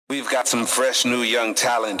We've got some fresh new young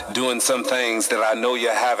talent doing some things that I know you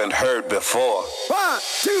haven't heard before. 1,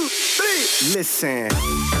 2, 3, listen.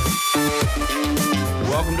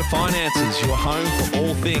 Welcome to Finances, your home for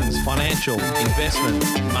all things financial, investment,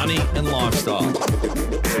 money and lifestyle.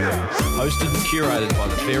 Hosted and curated by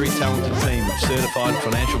the very talented team of certified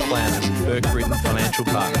financial planners at Burke, Britton Financial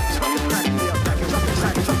Partners.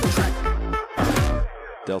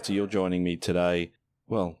 Delta, you're joining me today,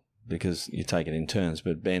 well, because you take it in turns,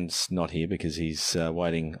 but Ben's not here because he's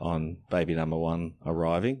waiting on baby number one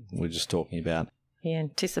arriving. We're just talking about the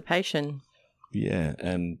anticipation. Yeah,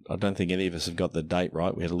 and I don't think any of us have got the date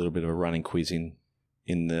right. We had a little bit of a running quiz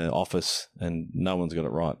in the office, and no one's got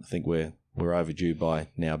it right. I think we're overdue by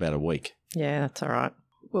now about a week. Yeah, that's all right.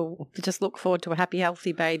 We'll just look forward to a happy,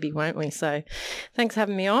 healthy baby, won't we? So thanks for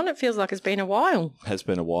having me on. It feels like it's been a while. It has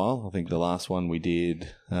been a while. I think the last one we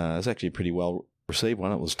did was actually a pretty well received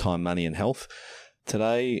one. It was time, money and health.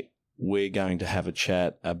 Today we're going to have a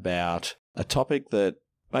chat about a topic that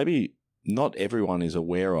maybe not everyone is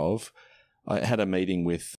aware of. I had a meeting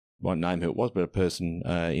with, I won't name who it was, but a person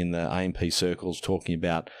in the AMP circles talking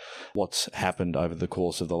about what's happened over the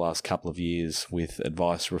course of the last couple of years with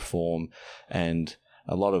advice reform, and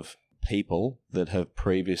a lot of people that have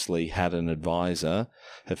previously had an advisor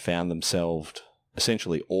have found themselves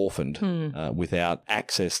essentially orphaned without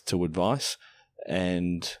access to advice.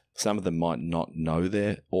 And some of them might not know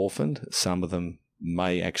they're orphaned. Some of them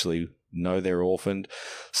may actually know they're orphaned.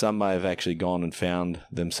 Some may have actually gone and found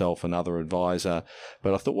themselves another advisor.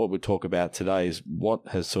 But I thought what we'd talk about today is what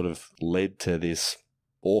has sort of led to this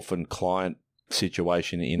orphan client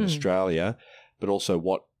situation in Australia, but also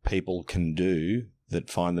what people can do that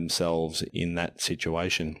find themselves in that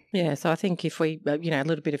situation. Yeah, so I think if we, a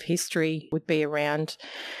little bit of history would be around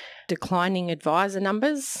declining advisor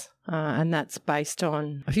numbers. And that's based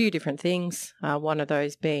on a few different things, one of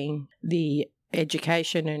those being the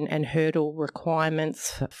education and hurdle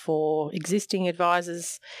requirements for existing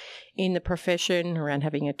advisors in the profession around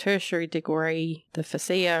having a tertiary degree, the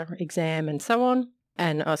FASEA exam and so on.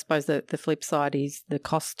 And I suppose the flip side is the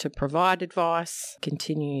cost to provide advice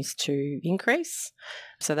continues to increase.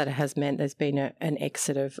 So that has meant there's been an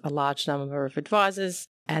exit of a large number of advisors.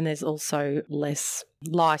 And there's also less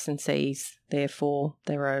licensees, therefore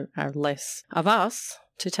there are less of us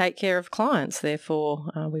to take care of clients. Therefore,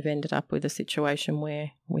 we've ended up with a situation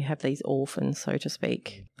where we have these orphans, so to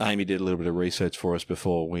speak. Amy did a little bit of research for us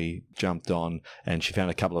before we jumped on, and she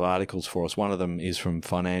found a couple of articles for us. One of them is from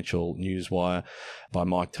Financial Newswire by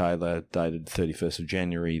Mike Taylor, dated 31st of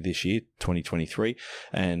January this year, 2023,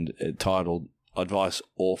 and titled Advice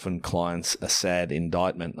Orphan Clients, a Sad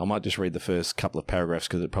Indictment. I might just read the first couple of paragraphs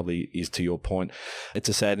because it probably is to your point. It's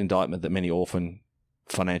a sad indictment that many orphan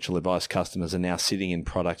financial advice customers are now sitting in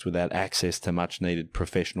products without access to much needed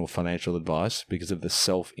professional financial advice because of the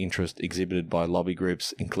self-interest exhibited by lobby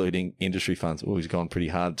groups, including industry funds. Oh, he's gone pretty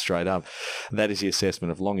hard straight up. That is the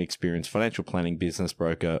assessment of long-experienced financial planning business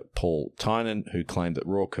broker Paul Tynan, who claimed that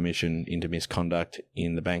Royal Commission into misconduct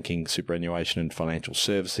in the banking, superannuation and financial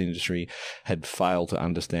service industry had failed to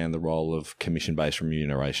understand the role of commission-based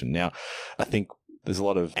remuneration. Now, I think there's a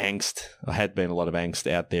lot of angst, or had been a lot of angst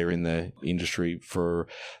out there in the industry for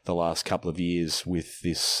the last couple of years with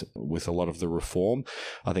a lot of the reform.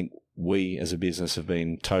 I think we as a business have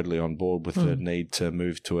been totally on board with the need to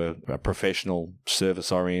move to a professional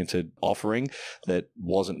service-oriented offering that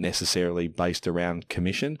wasn't necessarily based around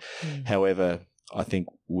commission. However, I think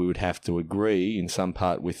we would have to agree in some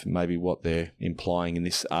part with maybe what they're implying in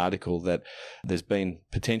this article, that there's been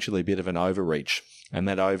potentially a bit of an overreach, and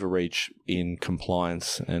that overreach in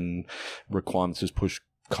compliance and requirements has pushed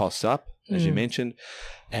costs up, as you mentioned,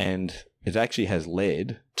 and it actually has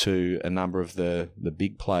led to a number of the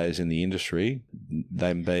big players in the industry,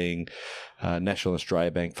 them being National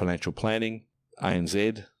Australia Bank Financial Planning,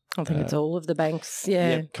 ANZ, I think it's all of the banks,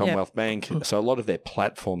 yeah. Commonwealth Bank. So a lot of their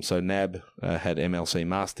platforms, so NAB had MLC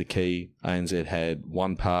Master Key, ANZ had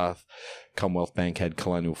OnePath, Commonwealth Bank had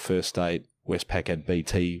Colonial First State, Westpac had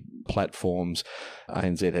BT platforms,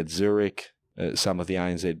 ANZ had Zurich. Some of the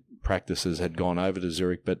ANZ practices had gone over to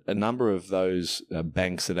Zurich, but a number of those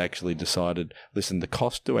banks had actually decided, listen, the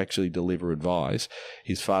cost to actually deliver advice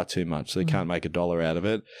is far too much, so they can't make $1 out of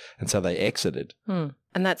it, and so they exited.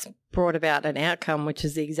 And that's brought about an outcome which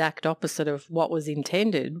is the exact opposite of what was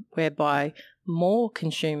intended, whereby more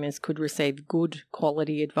consumers could receive good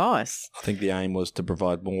quality advice. I think the aim was to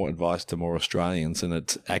provide more advice to more Australians, and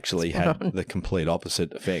it's actually had the complete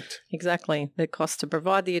opposite effect. Exactly. The cost to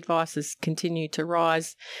provide the advice has continued to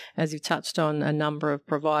rise. As you touched on, a number of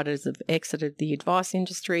providers have exited the advice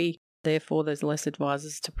industry. Therefore, there's less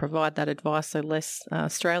advisors to provide that advice, so less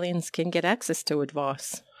Australians can get access to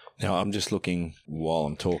advice. Now, I'm just looking while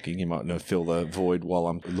I'm talking. You might not fill the void while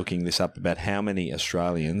I'm looking this up about how many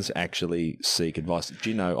Australians actually seek advice.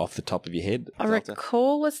 Do you know off the top of your head? I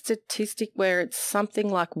recall a statistic where it's something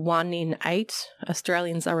like 1 in 8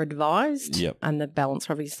 Australians are advised, and the balance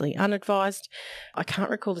are obviously unadvised. I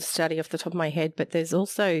can't recall the study off the top of my head, but there's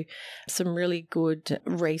also some really good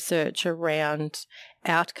research around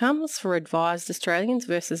outcomes for advised Australians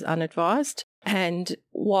versus unadvised. And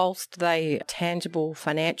whilst they are tangible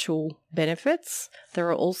financial benefits, there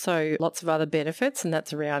are also lots of other benefits, and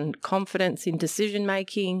that's around confidence in decision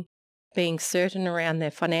making, being certain around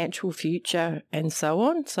their financial future, and so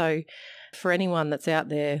on. So for anyone that's out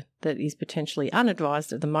there that is potentially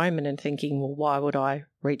unadvised at the moment and thinking, well, why would I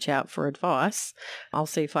reach out for advice? I'll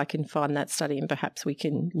see if I can find that study and perhaps we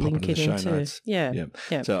can link it into notes. Yeah.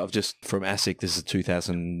 So I've just, from ASIC, this is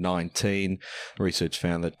 2019, research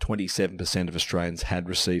found that 27% of Australians had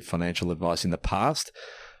received financial advice in the past,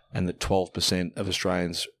 and that 12% of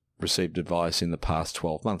Australians received advice in the past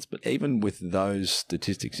 12 months. But even with those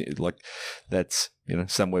statistics, like that's,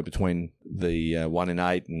 somewhere between the 1 in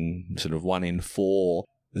 8 and sort of 1 in 4,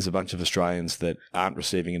 there's a bunch of Australians that aren't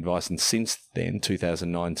receiving advice. And since then,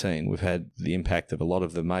 2019, we've had the impact of a lot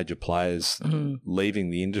of the major players leaving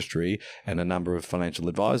the industry and a number of financial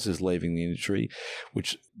advisors leaving the industry,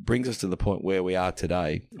 which brings us to the point where we are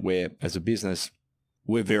today, where as a business,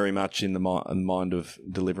 we're very much in the mind of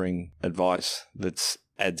delivering advice that's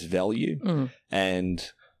adds value.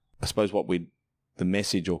 And I suppose the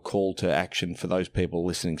message or call to action for those people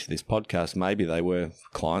listening to this podcast, maybe they were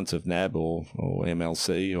clients of NAB or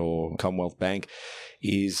MLC or Commonwealth Bank,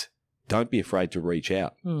 is don't be afraid to reach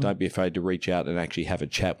out. Don't be afraid to reach out and actually have a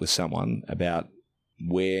chat with someone about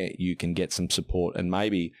where you can get some support, and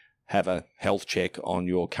maybe have a health check on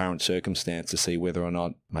your current circumstance to see whether or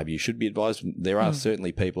not maybe you should be advised. There are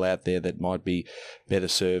certainly people out there that might be better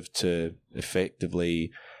served to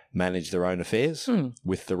effectively manage their own affairs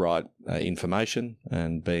with the right information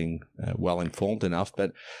and being well informed enough.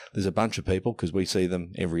 But there's a bunch of people, because we see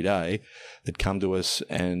them every day, that come to us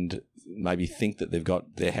and maybe think that they've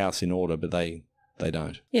got their house in order, but they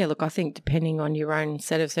don't. Yeah, look, I think depending on your own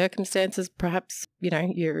set of circumstances, perhaps,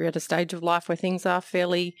 you're at a stage of life where things are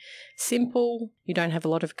fairly simple. You don't have a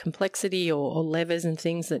lot of complexity or levers and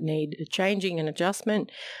things that need changing and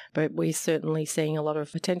adjustment. But we're certainly seeing a lot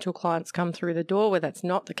of potential clients come through the door where that's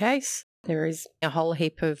not the case. There is a whole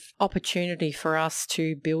heap of opportunity for us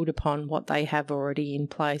to build upon what they have already in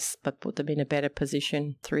place, but put them in a better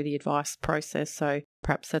position through the advice process. So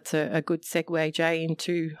perhaps that's a good segue, Jay,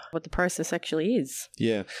 into what the process actually is.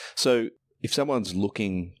 Yeah. So if someone's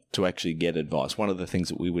looking to actually get advice, one of the things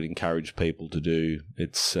that we would encourage people to do,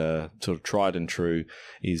 it's sort of tried and true,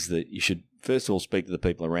 is that you should first of all speak to the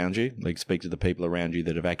people around you. Like, speak to the people around you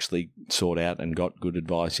that have actually sought out and got good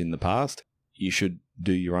advice in the past. You should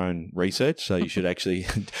do your own research. So you should actually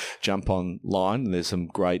jump online. There's some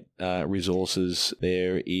great resources.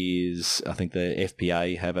 There is, I think the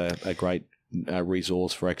FPA have a great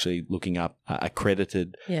resource for actually looking up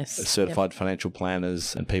accredited certified financial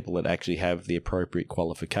planners and people that actually have the appropriate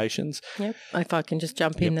qualifications. Yep. If I can just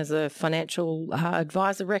jump in, there's a financial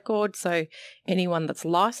advisor record. So anyone that's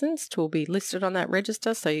licensed will be listed on that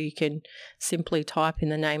register. So you can simply type in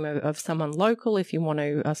the name of someone local if you want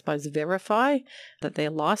to, I suppose, verify that they're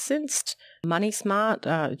licensed. Money Smart,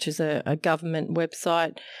 which is a government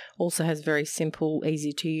website, also has very simple,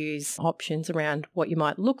 easy to use options around what you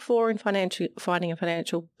might look for in finding a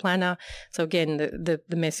financial planner. So again, the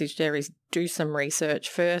message there is do some research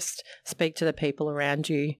first, speak to the people around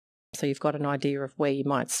you, so you've got an idea of where you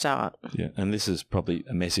might start. Yeah, and this is probably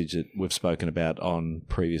a message that we've spoken about on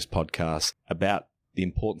previous podcasts about the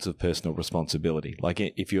importance of personal responsibility. Like,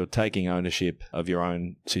 if you're taking ownership of your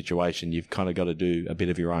own situation, you've kind of got to do a bit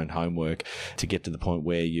of your own homework to get to the point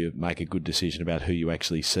where you make a good decision about who you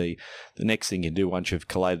actually see. The next thing you do, once you've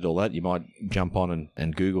collated all that, you might jump on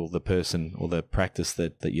and Google the person or the practice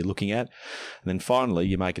that you're looking at. And then finally,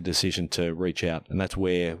 you make a decision to reach out. And that's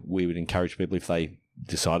where we would encourage people, if they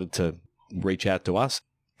decided to reach out to us,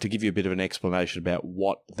 to give you a bit of an explanation about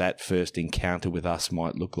what that first encounter with us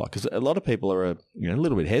might look like. Because a lot of people are a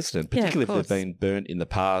little bit hesitant, particularly if they've been burnt in the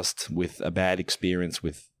past with a bad experience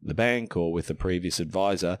with the bank or with a previous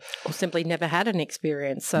advisor. Or simply never had an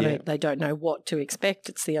experience, so they don't know what to expect.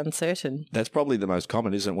 It's the uncertain. That's probably the most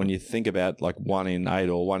common, isn't it? When you think about like 1 in 8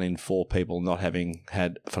 or 1 in 4 people not having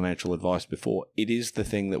had financial advice before, it is the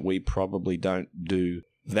thing that we probably don't do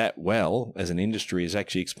that well as an industry is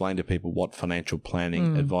actually explain to people what financial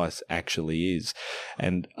planning advice actually is.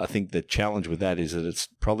 And I think the challenge with that is that it's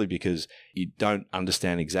probably because you don't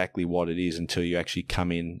understand exactly what it is until you actually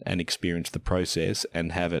come in and experience the process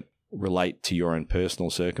and have it relate to your own personal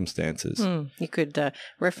circumstances. You could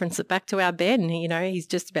reference it back to our Ben. You know, he's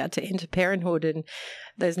just about to enter parenthood, and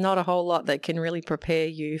there's not a whole lot that can really prepare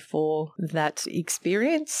you for that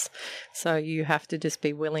experience. So you have to just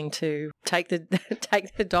be willing to take the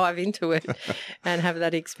dive into it and have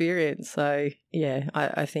that experience. So yeah,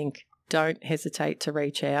 I think don't hesitate to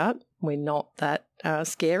reach out. We're not that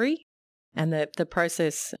scary. And the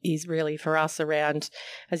process is really for us around,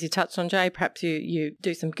 as you touched on, Jay, perhaps you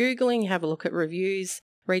do some Googling, you have a look at reviews,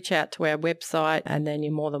 reach out to our website, and then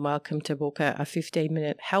you're more than welcome to book a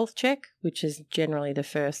 15-minute health check, which is generally the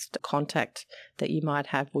first contact that you might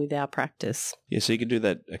have with our practice. Yeah, so you can do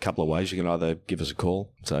that a couple of ways. You can either give us a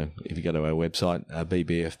call. So if you go to our website,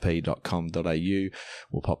 bbfp.com.au,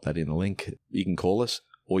 we'll pop that in the link. You can call us,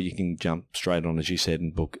 or you can jump straight on, as you said,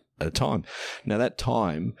 and book at a time. Now,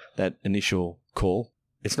 that initial call,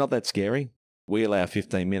 it's not that scary. We allow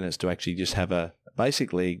 15 minutes to actually just have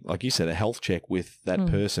basically, like you said, a health check with that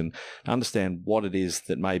person, understand what it is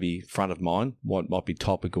that may be front of mind, what might be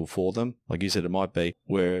topical for them. Like you said, it might be,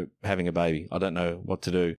 we're having a baby. I don't know what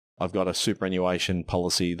to do. I've got a superannuation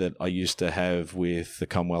policy that I used to have with the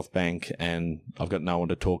Commonwealth Bank and I've got no one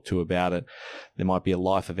to talk to about it. There might be a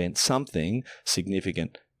life event, something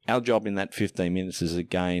significant. Our job in that 15 minutes is to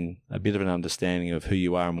gain a bit of an understanding of who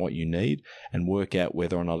you are and what you need and work out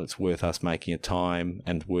whether or not it's worth us making a time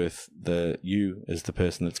and worth you as the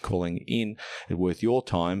person that's calling in, and worth your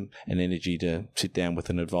time and energy to sit down with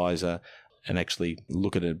an advisor and actually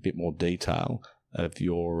look at a bit more detail of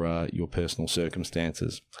your personal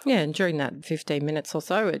circumstances. Yeah, and during that 15 minutes or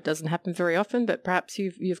so, it doesn't happen very often, but perhaps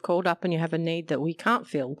you've called up and you have a need that we can't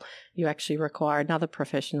fill. You actually require another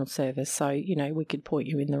professional service. So, you know, we could point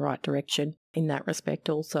you in the right direction in that respect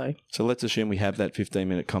also. So let's assume we have that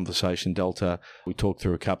 15-minute conversation, Delta. We talk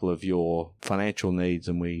through a couple of your financial needs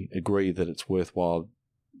and we agree that it's worthwhile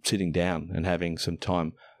sitting down and having some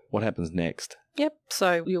time. What happens next? Yep.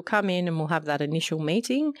 So you'll come in and we'll have that initial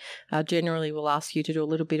meeting. Generally, we'll ask you to do a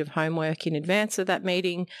little bit of homework in advance of that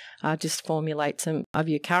meeting, just formulate some of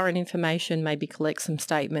your current information, maybe collect some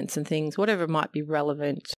statements and things, whatever might be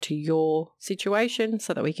relevant to your situation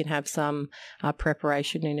so that we can have some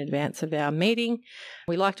preparation in advance of our meeting.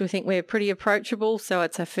 We like to think we're pretty approachable, so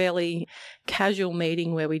it's a fairly casual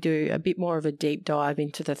meeting where we do a bit more of a deep dive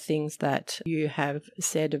into the things that you have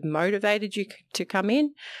said have motivated you to come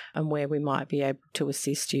in and where we might be able to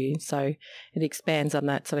assist you. So it expands on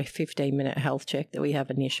that sort of 15-minute health check that we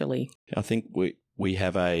have initially. I think we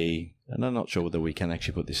have and I'm not sure whether we can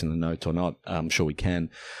actually put this in the notes or not. I'm sure we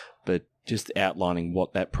can, but just outlining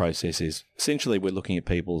what that process is. Essentially, we're looking at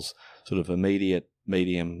people's sort of immediate,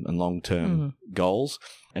 medium and long-term goals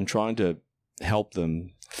and trying to help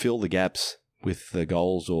them fill the gaps with the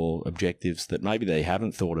goals or objectives that maybe they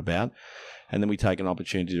haven't thought about. And then we take an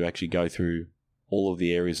opportunity to actually go through all of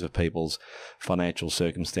the areas of people's financial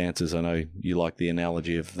circumstances. I know you like the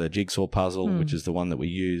analogy of the jigsaw puzzle, which is the one that we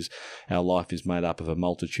use. Our life is made up of a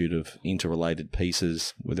multitude of interrelated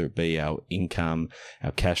pieces, whether it be our income,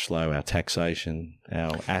 our cash flow, our taxation,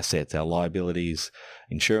 our assets, our liabilities,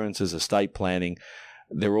 insurances, estate planning.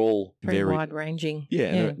 They're all very wide-ranging.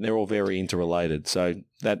 Yeah. They're all very interrelated. So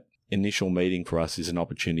that initial meeting for us is an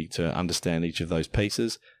opportunity to understand each of those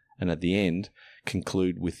pieces and at the end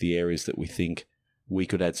conclude with the areas that we think we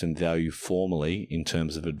could add some value formally in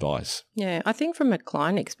terms of advice. Yeah, I think from a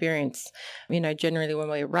client experience, you know, generally when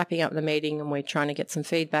we're wrapping up the meeting and we're trying to get some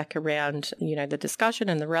feedback around, you know, the discussion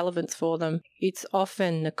and the relevance for them, it's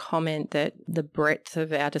often the comment that the breadth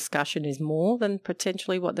of our discussion is more than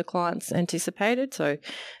potentially what the clients anticipated. So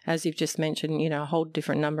as you've just mentioned, you know, a whole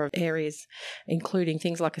different number of areas, including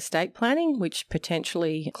things like estate planning, which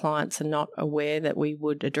potentially clients are not aware that we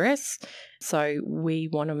would address. So we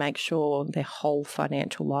want to make sure their whole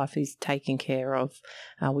financial life is taken care of.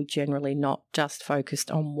 We generally not just focused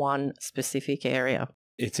on one specific area.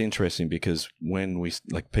 It's interesting because when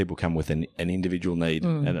people come with an individual need,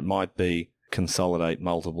 and it might be consolidate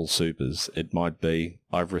multiple supers. It might be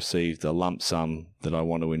I've received a lump sum that I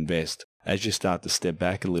want to invest. As you start to step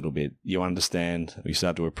back a little bit, you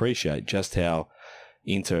start to appreciate just how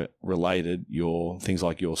interrelated things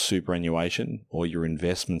like your superannuation or your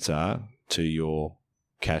investments are to your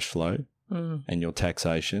cash flow and your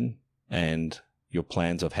taxation and your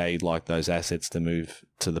plans of how you'd like those assets to move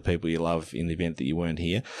to the people you love in the event that you weren't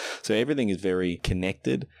here. So everything is very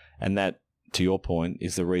connected, and that to your point,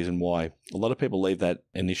 is the reason why a lot of people leave that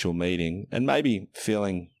initial meeting and maybe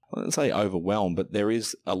feeling, I wouldn't say overwhelmed, but there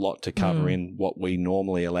is a lot to cover in what we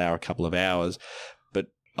normally allow a couple of hours. But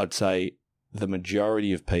I'd say the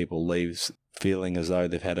majority of people leaves feeling as though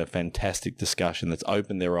they've had a fantastic discussion that's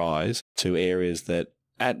opened their eyes to areas that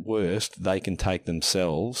at worst they can take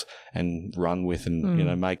themselves and run with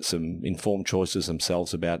and, make some informed choices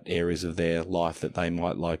themselves about areas of their life that they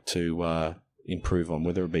might like to improve on,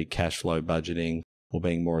 whether it be cash flow budgeting or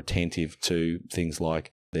being more attentive to things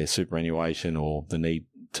like their superannuation or the need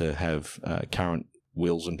to have current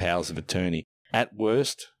wills and powers of attorney. At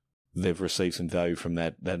worst, they've received some value from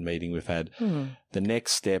that meeting we've had. The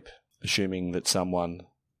next step, assuming that someone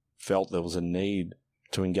felt there was a need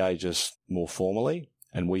to engage us more formally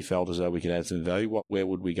and we felt as though we could add some value, where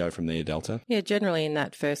would we go from there, Delta? Yeah, generally in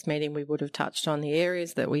that first meeting, we would have touched on the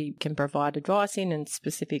areas that we can provide advice in and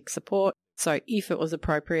specific support. So if it was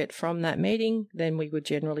appropriate from that meeting, then we would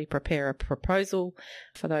generally prepare a proposal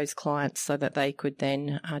for those clients so that they could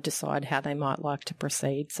then decide how they might like to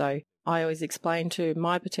proceed. So I always explain to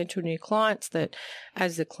my potential new clients that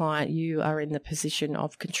as a client, you are in the position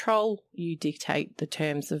of control. You dictate the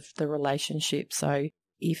terms of the relationship. So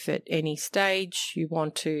if at any stage you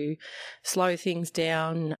want to slow things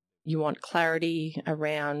down, you want clarity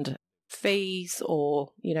around fees or,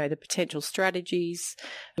 the potential strategies,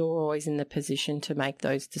 you're always in the position to make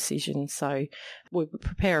those decisions. So we would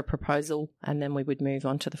prepare a proposal and then we would move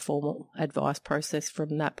on to the formal advice process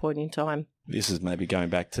from that point in time. This is maybe going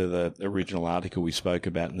back to the original article we spoke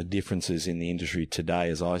about and the differences in the industry today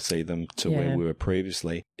as I see them to where we were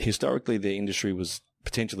previously. Historically, the industry was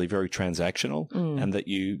potentially very transactional and that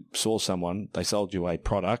you saw someone, they sold you a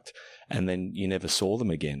product and then you never saw them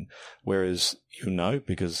again. Whereas,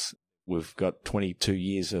 because we've got 22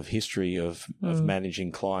 years of history of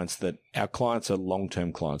managing clients, that our clients are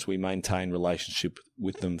long-term clients. We maintain relationship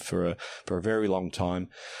with them for a very long time.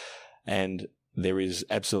 And there is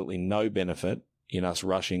absolutely no benefit in us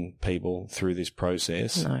rushing people through this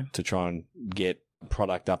process to try and get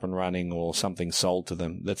product up and running or something sold to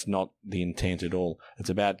them. That's not the intent at all.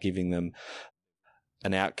 It's about giving them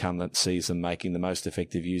an outcome that sees them making the most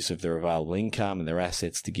effective use of their available income and their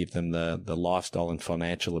assets to give them the lifestyle and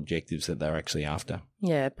financial objectives that they're actually after.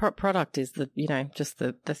 Yeah, product is just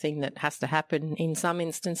the thing that has to happen in some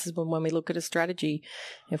instances when we look at a strategy.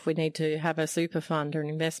 If we need to have a super fund or an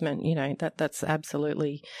investment, that's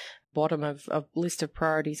absolutely bottom of list of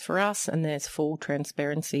priorities for us, and there's full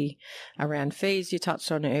transparency around fees. You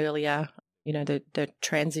touched on earlier, the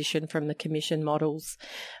transition from the commission models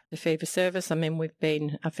to fee-for-service. I mean, we've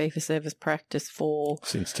been a fee-for-service practice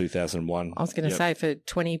since 2001. I was going to say for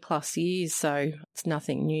 20 plus years, so it's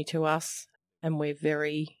nothing new to us, and we're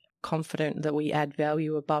very confident that we add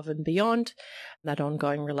value above and beyond that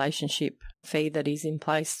ongoing relationship fee that is in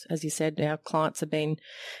place. As you said, our clients have been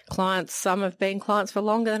clients. Some have been clients for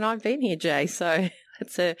longer than I've been here, Jay. So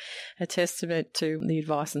it's a testament to the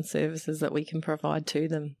advice and services that we can provide to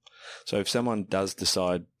them. So if someone does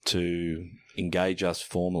decide to engage us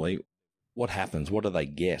formally, what happens? What do they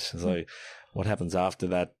get? So what happens after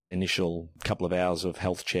that initial couple of hours of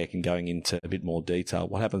health check and going into a bit more detail?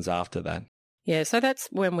 What happens after that? Yeah, so that's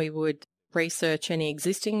when we would research any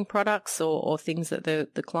existing products or things that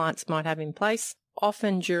the clients might have in place.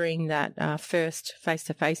 Often during that first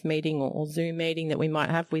face-to-face meeting or Zoom meeting that we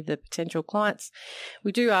might have with the potential clients,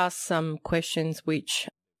 we do ask some questions which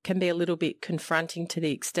can be a little bit confronting to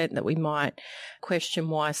the extent that we might question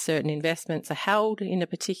why certain investments are held in a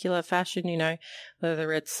particular fashion,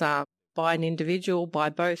 whether it's by an individual, by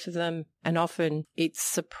both of them. And often it's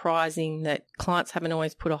surprising that clients haven't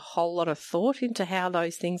always put a whole lot of thought into how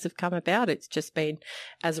those things have come about. It's just been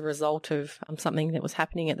as a result of something that was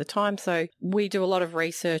happening at the time. So we do a lot of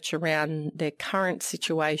research around their current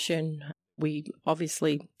situation. We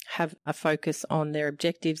obviously have a focus on their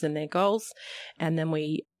objectives and their goals, and then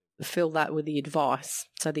we fill that with the advice.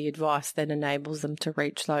 So the advice then enables them to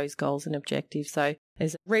reach those goals and objectives. So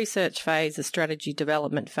there's a research phase, a strategy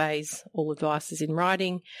development phase, all advice is in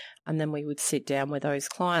writing, and then we would sit down with those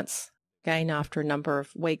clients again after a number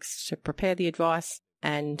of weeks to prepare the advice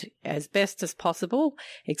and, as best as possible,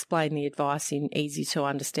 explain the advice in easy to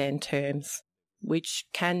understand terms, which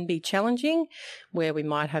can be challenging where we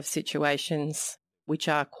might have situations which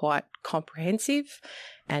are quite comprehensive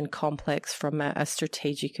and complex from a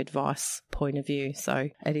strategic advice point of view. So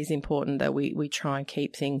it is important that we try and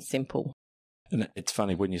keep things simple. And it's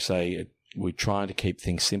funny when you say we try to keep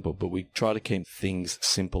things simple, but we try to keep things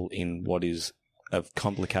simple in what is a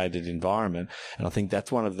complicated environment. And I think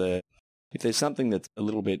that's one of if there's something that's a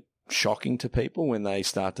little bit shocking to people when they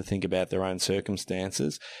start to think about their own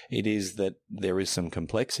circumstances. It is that there is some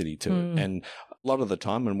complexity to it. And a lot of the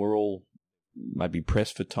time, when we're all maybe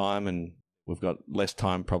pressed for time and we've got less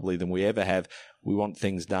time probably than we ever have, we want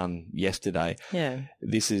things done yesterday. Yeah.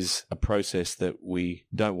 This is a process that we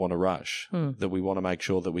don't want to rush, that we want to make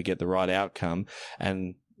sure that we get the right outcome.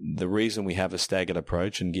 And the reason we have a staggered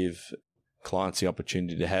approach and give clients the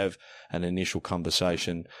opportunity to have an initial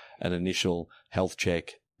conversation, an initial health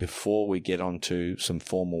check before we get onto some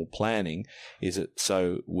formal planning is it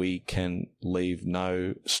so we can leave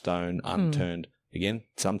no stone unturned. Again,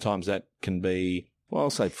 sometimes that can be, well, I'll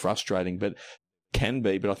say frustrating, but can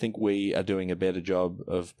be, but I think we are doing a better job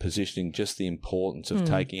of positioning just the importance of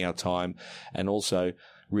taking our time and also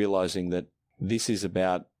realizing that this is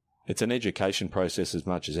about, it's an education process as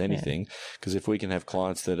much as anything, because if we can have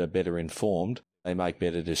clients that are better informed, they make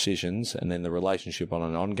better decisions, and then the relationship on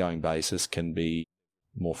an ongoing basis can be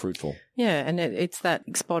more fruitful. Yeah, and it's that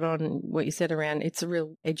spot on what you said around it's a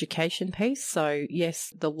real education piece. So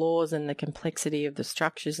yes, the laws and the complexity of the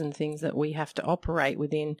structures and things that we have to operate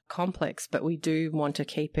within complex, but we do want to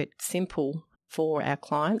keep it simple for our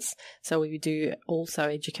clients. So we do also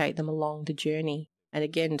educate them along the journey. And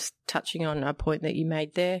again, just touching on a point that you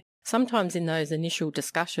made there, sometimes in those initial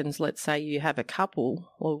discussions, let's say you have a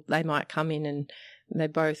couple, well, they might come in and they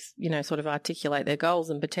both, sort of articulate their goals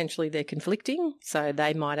and potentially they're conflicting. So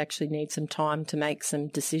they might actually need some time to make some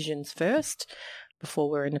decisions first before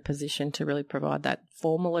we're in a position to really provide that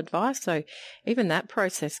formal advice. So even that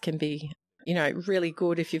process can be, really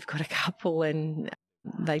good if you've got a couple and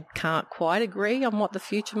they can't quite agree on what the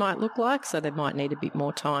future might look like. So they might need a bit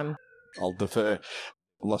more time. I'll defer.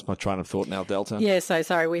 I lost my train of thought now, Delta. Yeah, so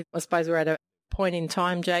sorry. I suppose we're at a point in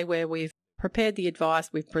time, Jay, where we've prepared the advice,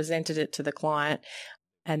 we've presented it to the client,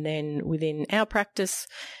 and then within our practice,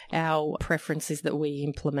 our preference is that we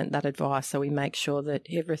implement that advice. So we make sure that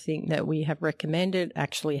everything that we have recommended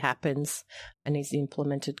actually happens and is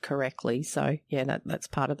implemented correctly. So, yeah, that's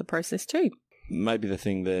part of the process too. Maybe the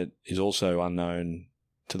thing that is also unknown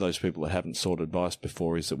to those people that haven't sought advice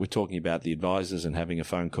before is that we're talking about the advisors and having a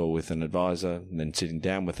phone call with an advisor and then sitting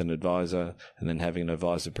down with an advisor and then having an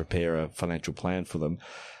advisor prepare a financial plan for them.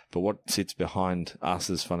 But what sits behind us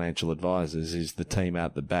as financial advisors is the team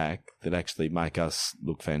out the back that actually make us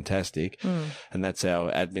look fantastic. And that's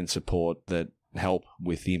our admin support that help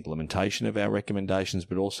with the implementation of our recommendations,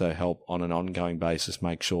 but also help on an ongoing basis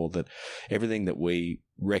make sure that everything that we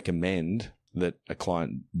recommend that a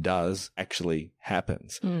client does actually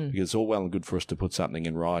happens. Because it's all well and good for us to put something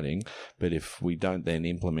in writing, but if we don't then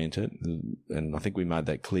implement it, and I think we made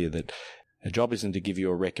that clear that our job isn't to give you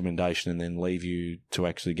a recommendation and then leave you to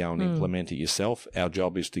actually go and implement it yourself. Our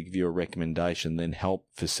job is to give you a recommendation, then help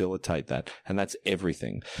facilitate that. And that's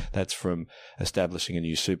everything. That's from establishing a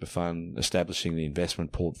new super fund, establishing the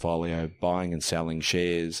investment portfolio, buying and selling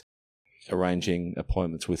shares, arranging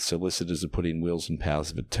appointments with solicitors to put in wills and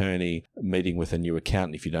powers of attorney, meeting with a new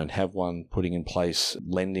accountant if you don't have one, putting in place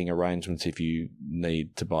lending arrangements if you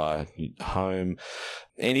need to buy a home,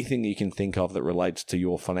 anything you can think of that relates to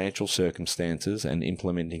your financial circumstances and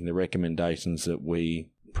implementing the recommendations that we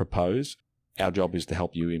propose. Our job is to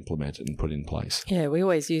help you implement it and put in place. Yeah, we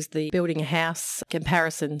always use the building a house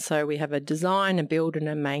comparison. So we have a design, a build and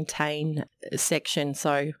a maintain section.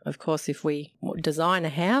 So, of course, if we design a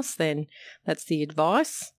house, then that's the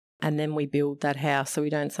advice. And then we build that house. So we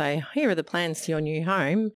don't say, here are the plans to your new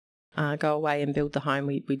home. Go away and build the home.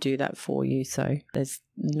 We do that for you. So there's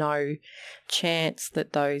no chance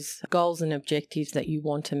that those goals and objectives that you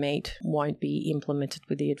want to meet won't be implemented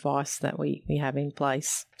with the advice that we have in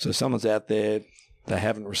place. So someone's out there, they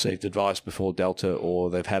haven't received advice before, Delta, or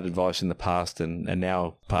they've had advice in the past and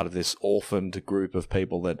now part of this orphaned group of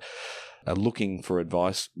people that are looking for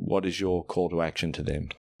advice. What is your call to action to them?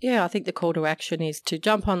 Yeah, I think the call to action is to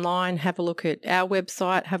jump online, have a look at our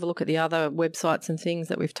website, have a look at the other websites and things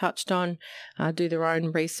that we've touched on, do their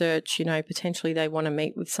own research. Potentially they want to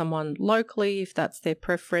meet with someone locally if that's their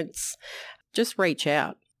preference. Just reach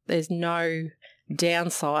out. There's no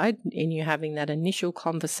downside in you having that initial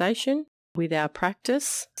conversation with our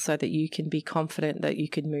practice so that you can be confident that you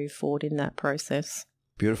can move forward in that process.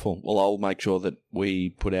 Beautiful. Well, I'll make sure that we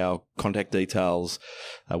put our contact details,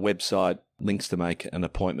 our website, links to make an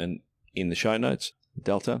appointment in the show notes.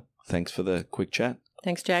 Delta, thanks for the quick chat.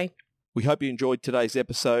 Thanks, Jay. We hope you enjoyed today's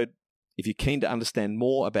episode. If you're keen to understand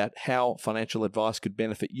more about how financial advice could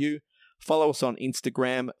benefit you, follow us on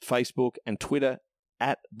Instagram, Facebook and Twitter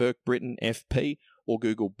at Burke Britton FP or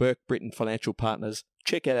Google Burke Britton Financial Partners.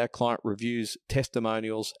 Check out our client reviews,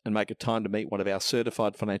 testimonials, and make a time to meet one of our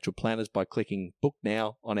certified financial planners by clicking Book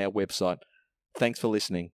Now on our website. Thanks for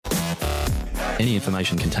listening. Any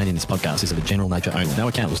information contained in this podcast is of a general nature only. No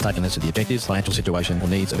account was taken as to the objectives, financial situation, or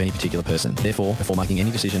needs of any particular person. Therefore, before making any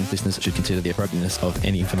decision, listeners should consider the appropriateness of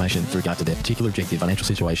any information with regard to their particular objective, financial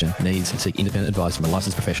situation, needs, and seek independent advice from a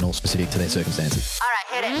licensed professional specific to their circumstances.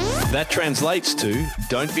 All right, hit it. That translates to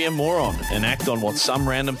don't be a moron and act on what some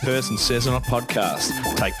random person says on a podcast.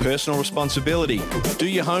 Take personal responsibility. Do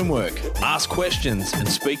your homework. Ask questions and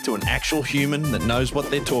speak to an actual human that knows what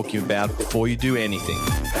they're talking about before you do anything.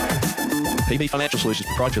 PB Financial Solutions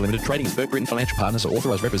Proprietary Limited, trading as Burke, Britton Financial Partners, are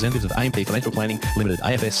authorised representatives of AMP Financial Planning Limited,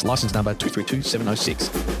 AFS, licence number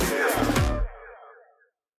 232706.